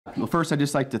Well, first, I'd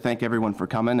just like to thank everyone for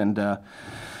coming. And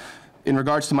in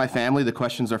regards to my family, the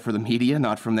questions are for the media,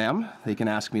 not from them. They can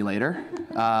ask me later.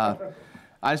 I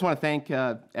just want to thank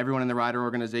everyone in the Rider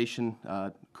organization,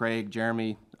 Craig,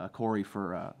 Jeremy, Corey,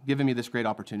 for giving me this great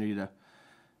opportunity to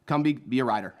come be a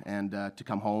Rider and to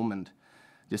come home. And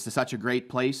just is such a great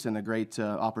place and a great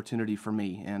opportunity for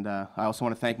me. And I also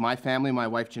want to thank my family, my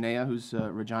wife, Janaea, who's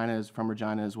from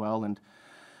Regina as well. And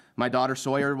my daughter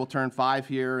Sawyer will turn 5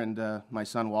 here, and my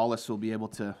son Wallace will be able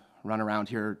to run around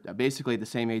here basically at the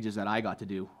same ages that I got to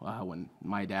do when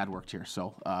my dad worked here.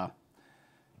 So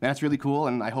that's really cool,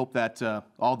 and I hope that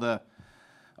all the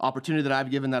opportunity that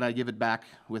I've given, that I give it back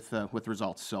with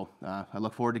results. So I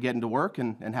look forward to getting to work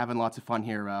and having lots of fun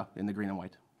here in the green and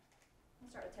white. We'll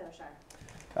start with Taylor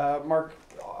Shire. Mark,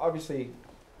 obviously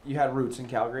you had roots in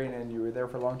Calgary and you were there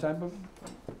for a long time, but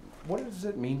what does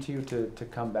it mean to you to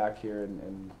come back here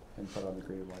and put on the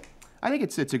green and white? I think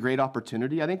it's a great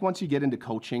opportunity. I think once you get into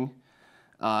coaching,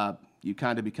 you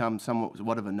kind of become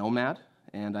somewhat of a nomad,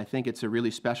 and I think it's a really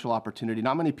special opportunity.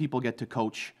 Not many people get to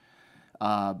coach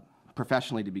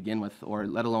professionally to begin with, or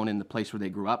let alone in the place where they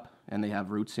grew up and they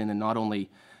have roots in, and not only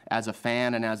as a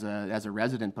fan and as a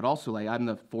resident, but also like I'm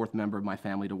the 4th member of my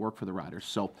family to work for the Riders.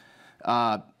 So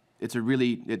it's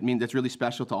really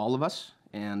special to all of us,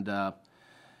 and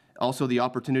also the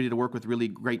opportunity to work with really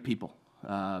great people.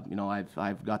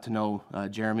 I've got to know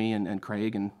Jeremy and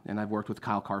Craig, and I've worked with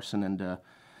Kyle Carson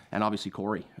and obviously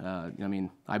Corey.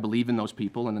 I believe in those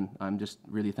people, and I'm just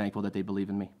really thankful that they believe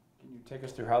in me. Can you take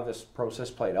us through how this process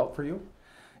played out for you?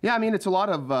 Yeah, it's a lot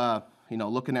of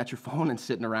looking at your phone and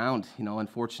sitting around.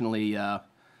 Unfortunately,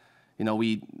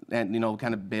 we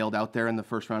kind of bailed out there in the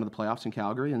first round of the playoffs in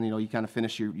Calgary, and you kind of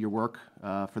finish your work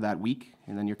for that week,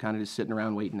 and then you're kind of just sitting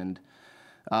around waiting. And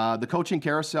the coaching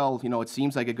carousel, it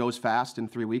seems like it goes fast in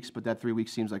 3 weeks, but that 3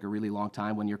 weeks seems like a really long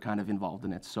time when you're kind of involved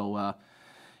in it. So,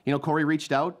 Corey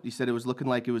reached out. He said it was looking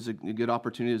like it was a good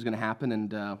opportunity that was going to happen,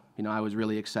 and, I was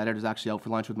really excited. I was actually out for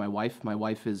lunch with my wife. My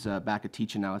wife is back at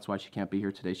teaching now. That's why she can't be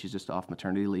here today. She's just off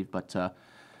maternity leave. But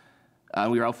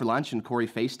we were out for lunch, and Corey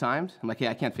FaceTimed. I'm like, hey,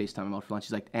 I can't FaceTime. I'm out for lunch.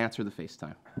 He's like, answer the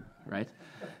FaceTime, right?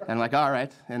 And I'm like, all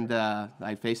right. And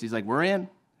he's like, we're in.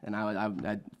 And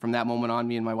I from that moment on,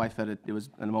 me and my wife it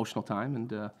was an emotional time,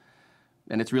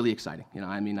 and it's really exciting.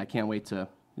 I can't wait to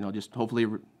just hopefully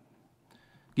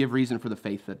give reason for the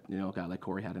faith that a guy like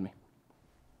Corey had in me.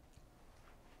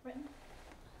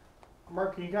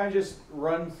 Mark, can you kind of just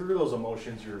run through those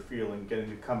emotions you were feeling getting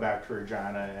to come back to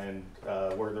Regina and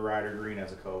wear the Rider green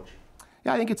as a coach?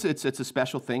 Yeah, I think it's a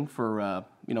special thing for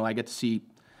I get to see.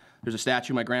 There's a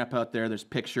statue of my grandpa out there. There's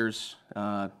pictures.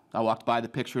 I walked by the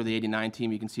picture of the '89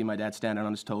 team. You can see my dad standing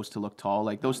on his toes to look tall.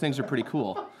 Like, those things are pretty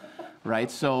cool, right?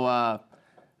 So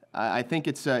I think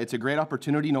it's a great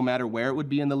opportunity, no matter where it would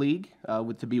be in the league,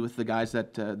 to be with the guys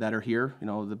that are here,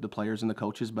 the players and the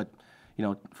coaches. But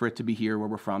for it to be here where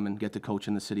we're from and get to coach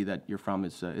in the city that you're from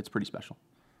it's pretty special.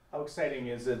 How exciting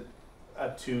is it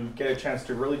to get a chance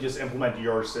to really just implement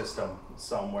your system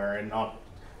somewhere and not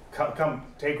come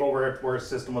take over where a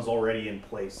system was already in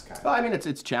place, kind of? Well,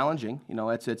 it's challenging,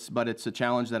 but it's a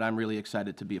challenge that I'm really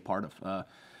excited to be a part of.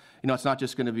 It's not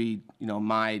just going to be,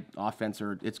 my offense,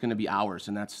 or it's going to be ours,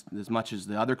 and that's as much as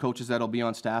the other coaches that'll be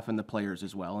on staff and the players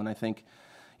as well. And I think,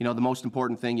 the most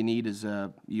important thing you need is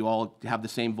you all have the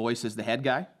same voice as the head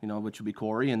guy, which would be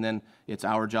Corey, and then it's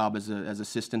our job as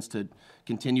assistants to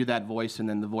continue that voice, and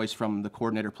then the voice from the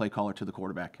coordinator, play caller to the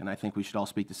quarterback. And I think we should all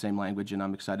speak the same language, and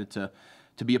I'm excited to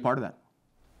be a part of that.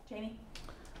 Jamie?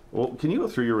 Well, can you go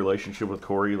through your relationship with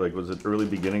Corey? Like, was it early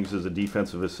beginnings as a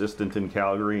defensive assistant in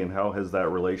Calgary, and how has that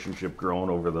relationship grown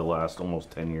over the last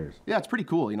almost 10 years? Yeah, it's pretty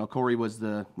cool. Corey was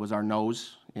our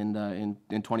nose in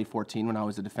 2014 when I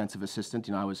was a defensive assistant.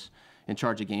 I was in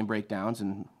charge of game breakdowns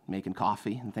and making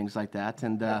coffee and things like that.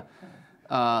 And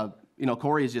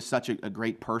Corey is just such a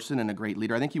great person and a great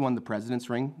leader. I think he won the President's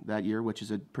Ring that year, which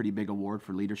is a pretty big award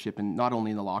for leadership, and not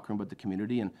only in the locker room but the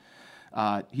community. And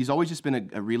he's always just been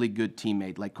a really good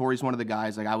teammate. Like, Corey's one of the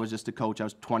guys, like, I was just a coach. I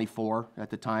was 24 at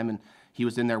the time, and he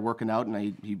was in there working out,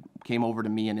 and he came over to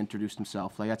me and introduced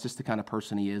himself. Like, that's just the kind of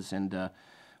person he is, and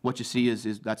what you see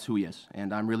is that's who he is.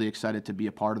 And I'm really excited to be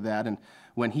a part of that. And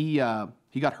when he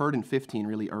got hurt in 15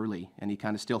 really early, and he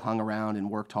kind of still hung around and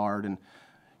worked hard, and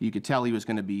you could tell he was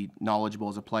going to be knowledgeable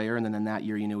as a player. And then in that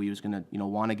year, he was going to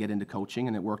want to get into coaching,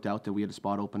 and it worked out that we had a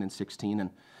spot open in 16, and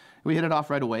we hit it off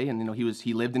right away. And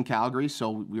he lived in Calgary, so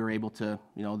we were able to,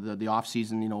 the off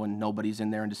season, when nobody's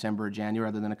in there in December or January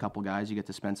other than a couple guys, you get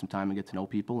to spend some time and get to know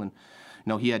people. And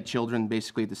he had children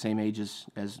basically at the same age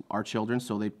as our children,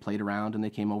 so they played around and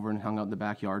they came over and hung out in the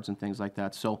backyards and things like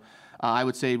that. So I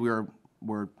would say we're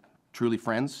truly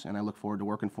friends, and I look forward to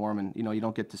working for them. And, you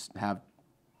don't get to have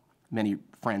many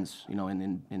friends,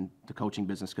 in the coaching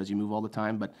business because you move all the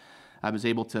time. But I was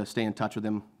able to stay in touch with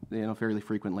him, fairly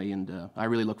frequently, and I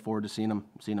really look forward to seeing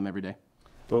him every day.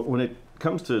 But when it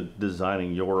comes to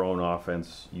designing your own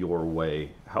offense your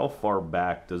way, how far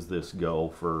back does this go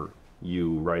for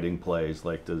you writing plays?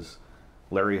 Like, does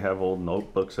Larry have old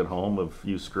notebooks at home of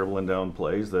you scribbling down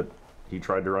plays that he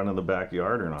tried to run in the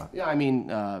backyard or not? Yeah, I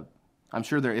mean, I'm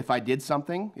sure if I did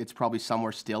something, it's probably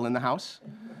somewhere still in the house.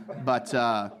 But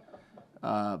you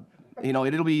have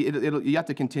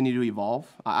to continue to evolve.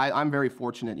 I'm very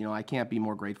fortunate. I can't be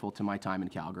more grateful to my time in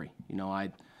Calgary.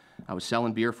 I was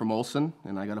selling beer from Olsen,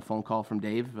 and I got a phone call from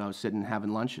Dave. I was sitting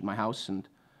having lunch at my house, and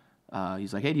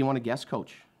he's like, "Hey, do you want to guest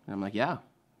coach?" And I'm like, "Yeah."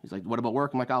 He's like, "What about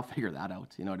work?" I'm like, "I'll figure that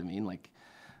out." You know what I mean? Like,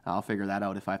 I'll figure that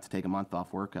out. If I have to take a month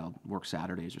off work, I'll work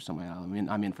Saturdays or something.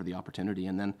 I'm in for the opportunity.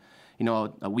 And then,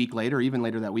 a week later, even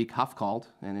later that week, Huff called,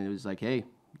 and it was like, "Hey,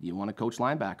 you want to coach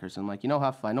linebackers?" And I'm like,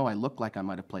 Huff, I know I look like I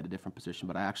might have played a different position,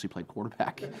 but I actually played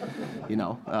quarterback,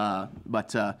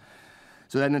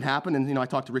 So then it happened, and, I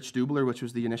talked to Rich Stubler, which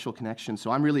was the initial connection.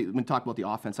 So when we talk about the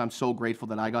offense, I'm so grateful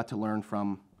that I got to learn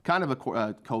from kind of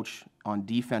a coach on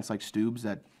defense like Stubes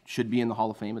that should be in the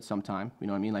Hall of Fame at some time. You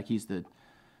know what I mean? Like, he's the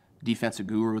defensive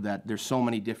guru that there's so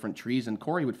many different trees, and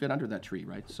Corey would fit under that tree,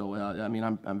 right? So,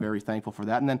 I'm very thankful for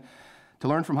that. And then to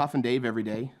learn from Huff and Dave every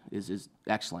day is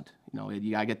excellent.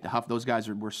 I get the Huff. Those guys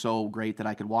were so great that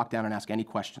I could walk down and ask any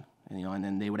question, and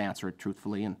then they would answer it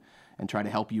truthfully and try to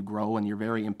help you grow. And you're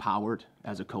very empowered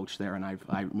as a coach there, and I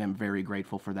am very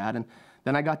grateful for that. And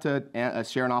then I got to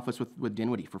share an office with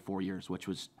Dinwiddie for 4 years, which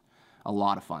was a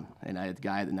lot of fun. And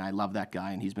I love that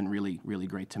guy, and he's been really, really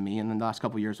great to me. And then the last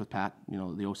couple of years with Pat,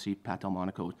 the OC, Pat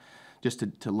Delmonico, just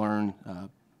to learn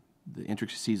the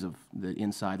intricacies of the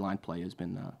inside line play has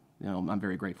been. I'm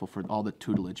very grateful for all the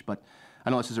tutelage, but I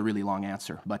know this is a really long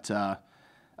answer. But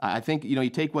I think, you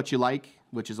take what you like,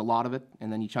 which is a lot of it,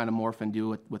 and then you try to morph and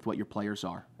do it with what your players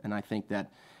are. And I think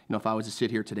that, if I was to sit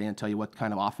here today and tell you what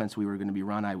kind of offense we were going to be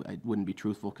run, I wouldn't be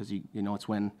truthful, because, it's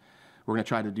when we're going to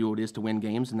try to do what it is to win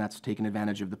games, and that's taking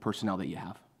advantage of the personnel that you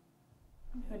have.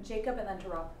 Jacob and then to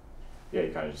Rob. Yeah,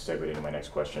 you kind of just segued into my next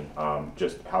question.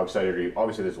 Just how excited are you?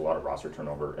 Obviously, there's a lot of roster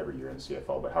turnover every year in the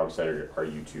CFL, but how excited are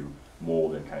you to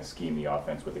mold and kind of scheme the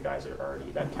offense with the guys that are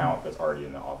already, that talent that's already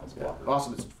in the offensive locker room?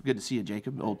 Awesome. It's good to see you,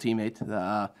 Jacob, old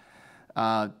teammate.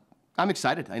 I'm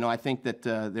excited. I think that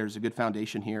there's a good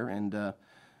foundation here, and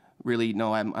really,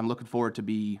 I'm looking forward to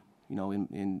be,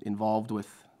 involved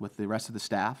with the rest of the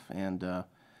staff, and to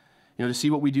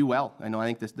see what we do well. I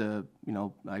think this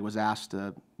I was asked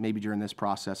maybe during this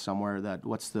process somewhere that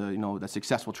what's the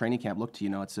successful training camp look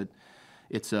to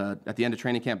it's at the end of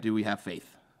training camp, do we have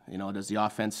faith? Does the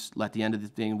offense at the end of the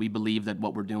thing we believe that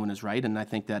what we're doing is right? And I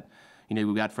think that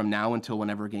we got from now until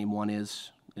whenever game one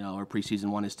is, or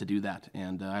preseason one is, to do that.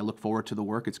 And I look forward to the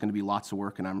work. It's going to be lots of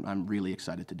work, and I'm really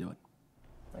excited to do it.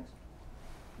 Thanks.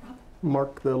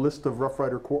 Mark, the list of Rough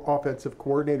Rider offensive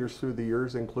coordinators through the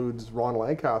years includes Ron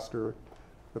Lancaster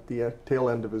at the tail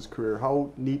end of his career.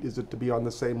 How neat is it to be on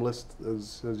the same list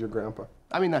as your grandpa?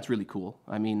 That's really cool.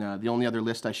 The only other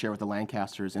list I share with the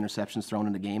Lancaster is interceptions thrown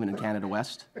in the game and in Canada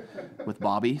West with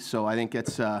Bobby. So I think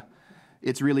it's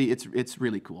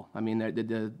really cool.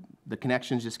 The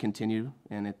connections just continue,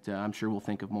 and I'm sure we'll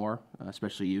think of more,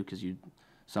 especially you, because you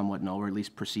somewhat know, or at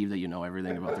least perceive that you know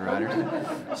everything about the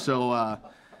Riders. So,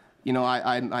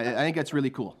 I think that's really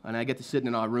cool. And I get to sit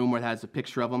in a room where it has a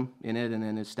picture of him in it, and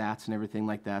then his stats and everything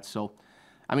like that. So,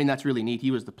 that's really neat.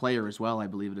 He was the player as well, I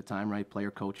believe, at the time, right?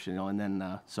 Player, coach, and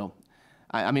then, so,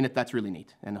 that's really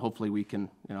neat. And hopefully we can,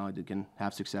 can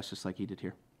have success just like he did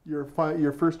here.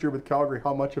 Your first year with Calgary,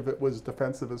 how much of it was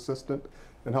defensive assistant,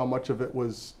 and how much of it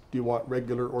was, do you want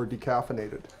regular or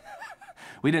decaffeinated?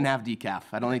 We didn't have decaf.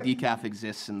 I don't think decaf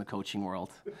exists in the coaching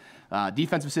world.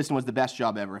 Defensive assistant was the best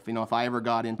job ever. If I ever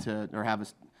got into, or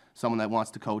have someone that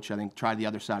wants to coach, I think try the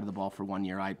other side of the ball for 1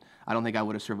 year. I don't think I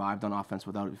would have survived on offense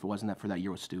without it if it wasn't for that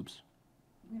year with Stubes.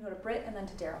 I'm going to go to Britt and then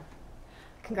to Daryl.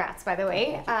 Congrats, by the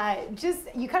way.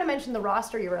 You kind of mentioned the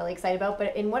roster you're really excited about,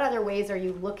 but in what other ways are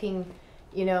you looking,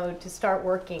 to start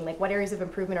working? Like, what areas of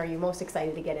improvement are you most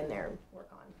excited to get in there and work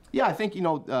on? Yeah, I think,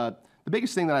 the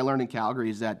biggest thing that I learned in Calgary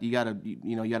is that you got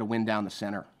to win down the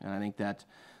center. And I think that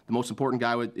the most important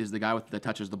guy is the guy that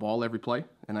touches the ball every play.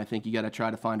 And I think you got to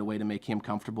try to find a way to make him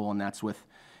comfortable. And that's with,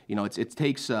 it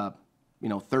takes,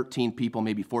 13 people,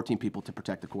 maybe 14 people to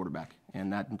protect the quarterback.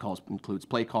 And that includes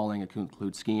play calling, it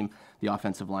includes scheme, the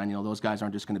offensive line. Those guys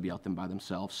aren't just going to be out there by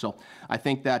themselves. So I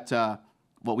think that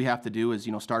what we have to do is,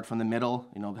 start from the middle.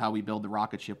 How we build the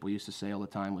rocket ship, we used to say all the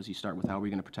time, was you start with how are we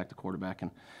going to protect the quarterback.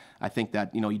 And I think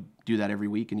that, you do that every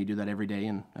week and you do that every day.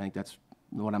 And I think that's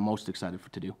what I'm most excited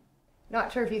to do.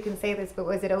 Not sure if you can say this, but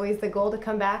was it always the goal to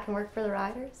come back and work for the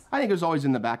Riders? I think it was always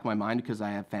in the back of my mind because I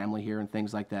have family here and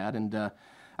things like that. And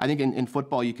I think in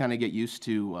football, you kind of get used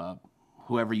to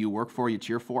whoever you work for, you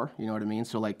cheer for. You know what I mean?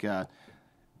 So like,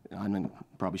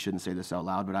 probably shouldn't say this out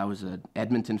loud, but I was an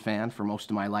Edmonton fan for most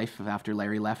of my life after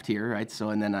Larry left here, right? So,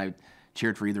 and then I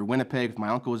cheered for either Winnipeg if my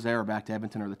uncle was there, or back to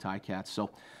Edmonton or the Ticats. So,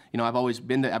 I've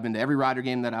been to every Rider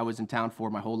game that I was in town for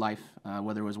my whole life,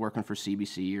 whether it was working for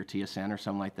CBC or TSN or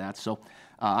something like that. So,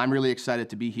 I'm really excited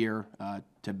to be here,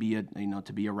 to be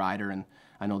a Rider, and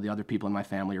I know the other people in my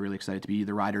family are really excited to be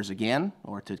the Riders again,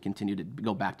 or to continue to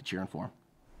go back to cheering for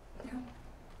them.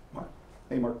 Mark.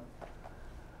 Hey, Mark.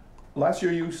 Last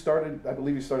year I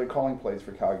believe you started calling plays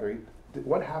for Calgary.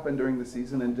 What happened during the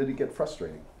season, and did it get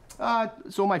frustrating?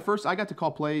 So I got to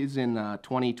call plays in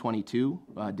 2022.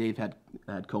 Dave had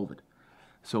COVID.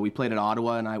 So we played at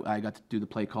Ottawa, and I got to do the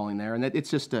play calling there. And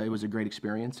it was a great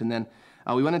experience. And then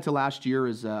we went into last year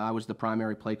as I was the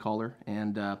primary play caller.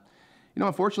 And,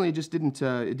 unfortunately, it just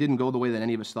didn't go the way that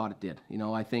any of us thought it did.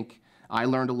 I think I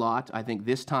learned a lot. I think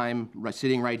this time,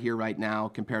 sitting right here right now,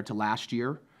 compared to last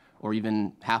year, or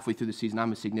even halfway through the season,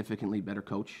 I'm a significantly better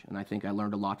coach, and I think I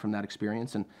learned a lot from that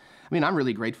experience. And I'm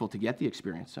really grateful to get the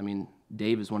experience.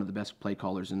 Dave is one of the best play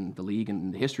callers in the league and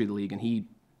in the history of the league, and he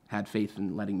had faith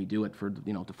in letting me do it for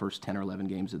the first 10 or 11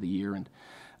 games of the year. And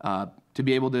to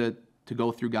be able to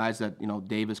go through guys that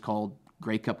Dave has called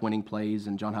Grey Cup winning plays,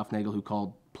 and John Huffnagel, who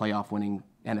called playoff winning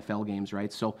NFL games,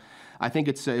 right? So I think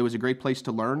it was a great place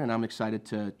to learn, and I'm excited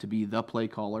to be the play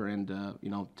caller and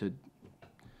to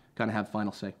kind of have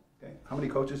final say. Okay. How many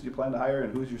coaches do you plan to hire,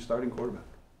 and who's your starting quarterback?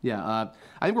 Yeah,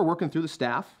 I think we're working through the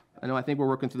staff. I think we're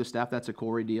working through the staff. That's a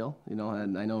Corey deal,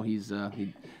 and I know he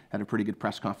had a pretty good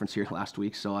press conference here last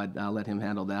week, so I'll let him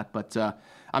handle that. But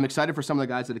I'm excited for some of the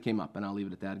guys that have came up, and I'll leave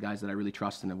it at that. Guys that I really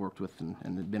trust and have worked with and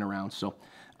have been around. So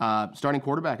starting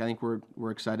quarterback, I think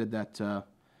we're excited that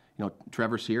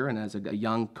Trevor's here, and as a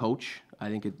young coach, I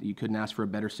think you couldn't ask for a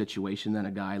better situation than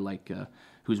a guy like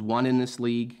who's won in this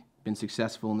league, been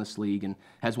successful in this league, and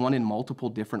has won in multiple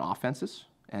different offenses,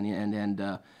 and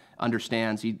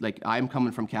understands. I'm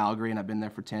coming from Calgary, and I've been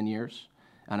there for 10 years,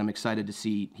 and I'm excited to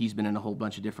see he's been in a whole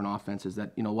bunch of different offenses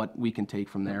that what we can take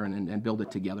from there and build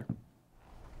it together.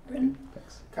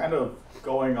 Thanks. Kind of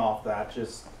going off that,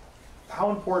 just how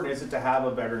important is it to have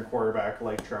a veteran quarterback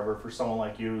like Trevor for someone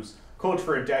like you who's coached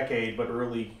for a decade, but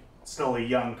really still a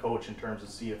young coach in terms of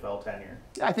CFL tenure?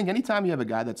 Yeah, I think anytime you have a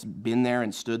guy that's been there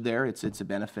and stood there, it's a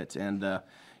benefit. And,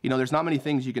 there's not many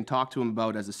things you can talk to him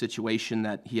about as a situation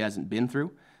that he hasn't been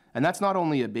through. And that's not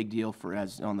only a big deal for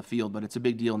as on the field, but it's a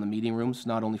big deal in the meeting rooms,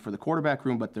 not only for the quarterback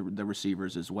room, but the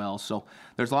receivers as well. So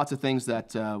there's lots of things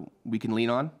that we can lean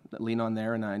on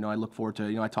there. And I know I look forward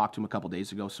to, I talked to him a couple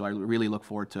days ago, so I really look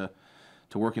forward to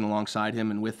working alongside him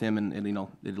and with him, and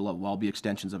it'll all be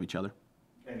extensions of each other.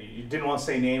 And you didn't want to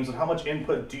say names, but how much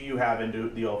input do you have into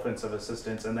the offensive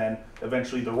assistants and then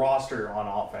eventually the roster on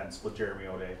offense with Jeremy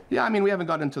O'Day? Yeah, we haven't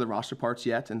gotten into the roster parts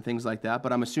yet and things like that,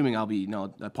 but I'm assuming I'll be,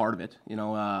 a part of it.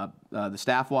 The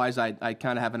staff-wise, I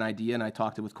kind of have an idea, and I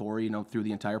talked with Corey, through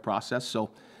the entire process.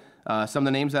 So some of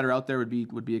the names that are out there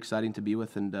would be exciting to be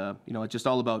with, and it's just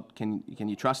all about can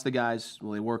you trust the guys?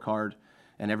 Will they work hard?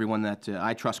 And everyone that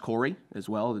I trust Corey as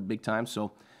well, the big time.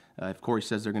 So if Corey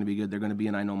says they're going to be good, they're going to be,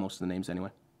 and I know most of the names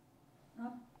anyway.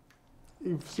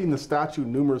 You've seen the statue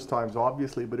numerous times,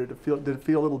 obviously, but did it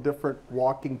feel a little different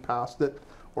walking past it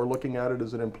or looking at it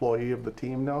as an employee of the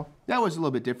team now? That was a little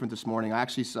bit different this morning. I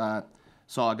actually saw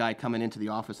a guy coming into the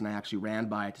office, and I actually ran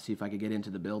by it to see if I could get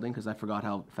into the building because I forgot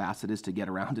how fast it is to get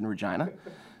around in Regina.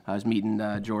 I was meeting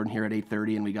Jordan here at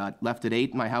 8:30, and we got left at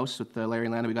 8 in my house with Larry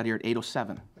and Landa. We got here at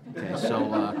 8:07. Okay,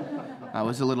 so I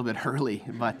was a little bit early,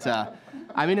 but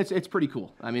it's pretty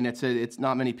cool. It's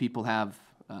not many people have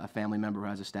a family member who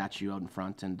has a statue out in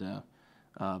front, and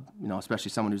especially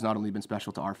someone who's not only been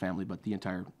special to our family, but the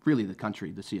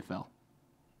country, the CFL.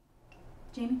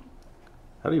 Jamie?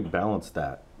 How do you balance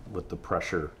that with the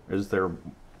pressure? Is there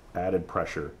added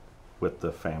pressure with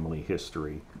the family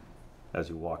history as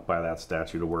you walk by that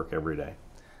statue to work every day?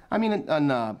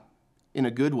 In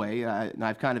a good way.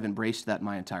 I've kind of embraced that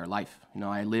my entire life.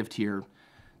 I lived here.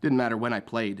 Didn't matter when I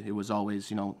played. It was always,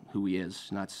 who he is.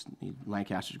 And that's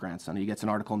Lancaster's grandson. He gets an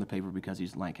article in the paper because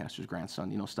he's Lancaster's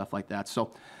grandson, stuff like that.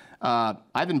 So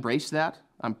I've embraced that.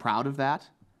 I'm proud of that.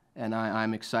 And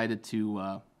I'm excited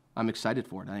I'm excited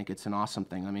for it. I think it's an awesome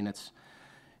thing. It's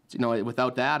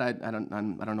without that, I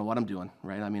don't know what I'm doing,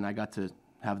 right? I got to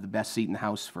have the best seat in the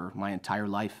house for my entire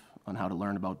life on how to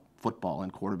learn about football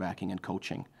and quarterbacking and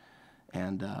coaching.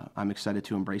 And I'm excited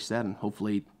to embrace that, and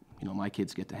hopefully, my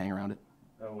kids get to hang around it.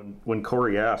 When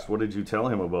Corey asked, what did you tell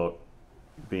him about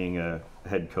being a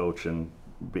head coach and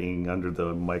being under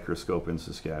the microscope in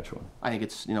Saskatchewan? I think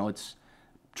it's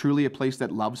truly a place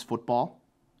that loves football,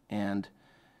 and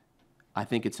I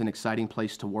think it's an exciting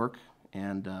place to work.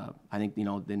 And I think,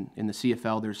 in the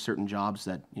CFL, there's certain jobs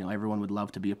that, everyone would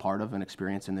love to be a part of and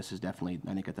experience, and this is definitely,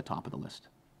 I think, at the top of the list.